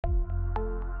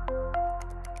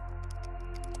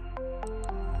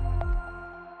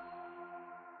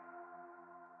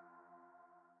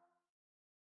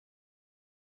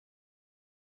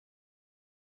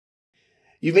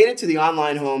You've made it to the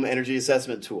online home energy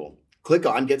assessment tool. Click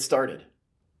on Get Started.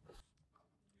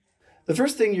 The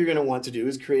first thing you're going to want to do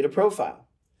is create a profile.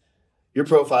 Your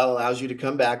profile allows you to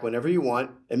come back whenever you want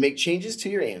and make changes to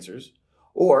your answers,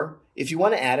 or if you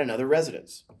want to add another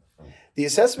residence. The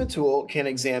assessment tool can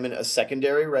examine a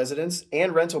secondary residence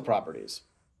and rental properties.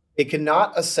 It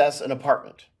cannot assess an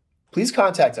apartment. Please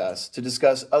contact us to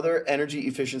discuss other energy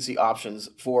efficiency options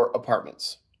for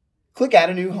apartments. Click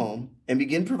Add a New Home and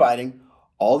begin providing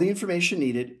all the information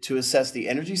needed to assess the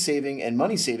energy saving and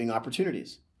money saving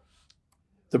opportunities.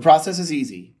 The process is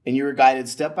easy, and you are guided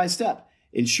step by step,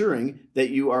 ensuring that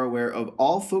you are aware of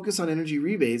all Focus on Energy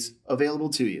rebates available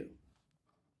to you.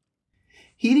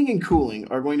 Heating and cooling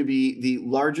are going to be the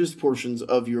largest portions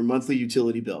of your monthly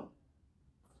utility bill.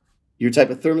 Your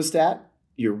type of thermostat,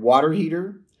 your water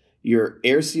heater, your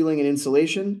air sealing and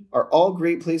insulation are all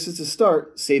great places to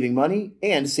start saving money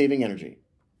and saving energy.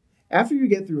 After you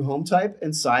get through home type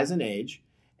and size and age,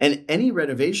 and any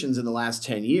renovations in the last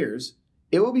 10 years,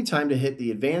 it will be time to hit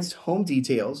the advanced home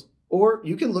details, or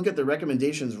you can look at the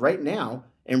recommendations right now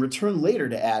and return later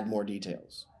to add more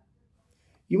details.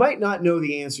 You might not know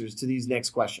the answers to these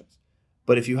next questions,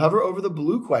 but if you hover over the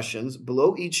blue questions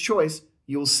below each choice,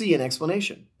 you will see an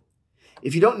explanation.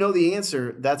 If you don't know the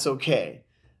answer, that's okay.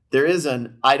 There is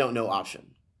an I don't know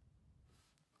option.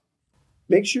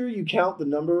 Make sure you count the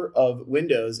number of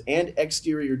windows and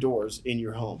exterior doors in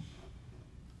your home.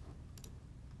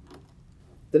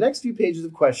 The next few pages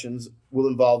of questions will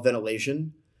involve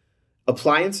ventilation,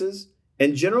 appliances,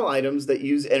 and general items that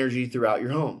use energy throughout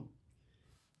your home.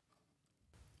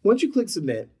 Once you click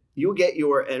Submit, you'll get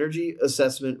your energy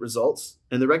assessment results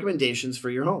and the recommendations for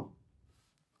your home.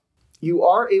 You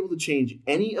are able to change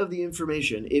any of the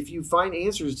information if you find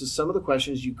answers to some of the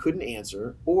questions you couldn't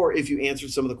answer, or if you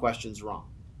answered some of the questions wrong.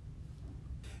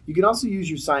 You can also use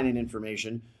your sign-in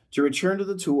information to return to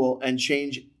the tool and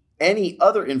change any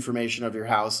other information of your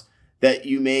house that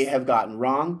you may have gotten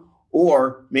wrong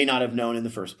or may not have known in the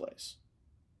first place.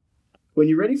 When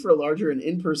you're ready for a larger and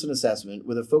in-person assessment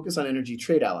with a Focus on Energy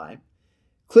Trade Ally,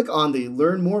 click on the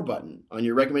Learn More button on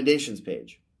your recommendations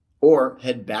page, or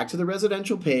head back to the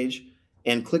residential page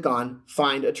and click on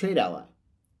Find a Trade Ally.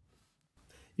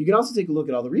 You can also take a look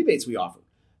at all the rebates we offer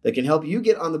that can help you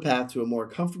get on the path to a more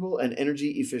comfortable and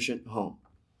energy-efficient home.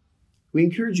 We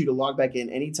encourage you to log back in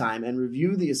anytime and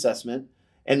review the assessment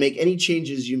and make any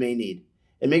changes you may need.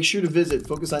 And make sure to visit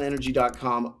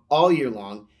focusonenergy.com all year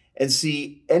long and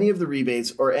see any of the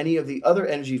rebates or any of the other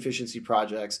energy efficiency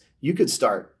projects you could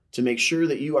start to make sure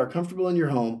that you are comfortable in your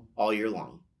home all year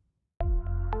long.